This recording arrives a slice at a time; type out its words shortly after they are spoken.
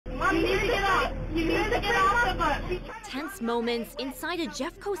You need to get off. You need to get off the bus. Tense moments inside a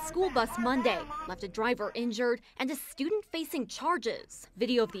Jeffco school bus Monday left a driver injured and a student facing charges.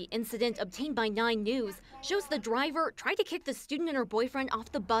 Video of the incident obtained by 9 News shows the driver tried to kick the student and her boyfriend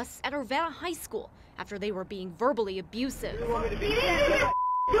off the bus at Arvada High School after they were being verbally abusive. Don't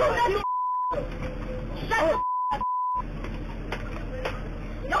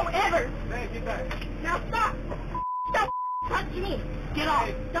ever. Now stop. Stop touching me. Get off.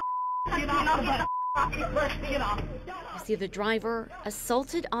 Get off. Get off. You see the driver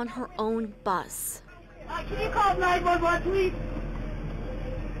assaulted on her own bus. Can you call 911, please?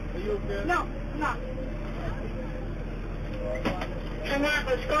 Are you okay? No, I'm not. Come on,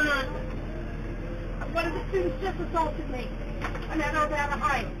 what's going on? One of the students just assaulted me. I'm at Arvada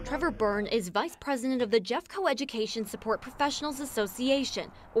High. Trevor Byrne is vice president of the Jeffco Education Support Professionals Association,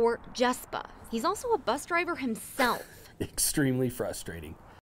 or JESPA. He's also a bus driver himself. Extremely frustrating.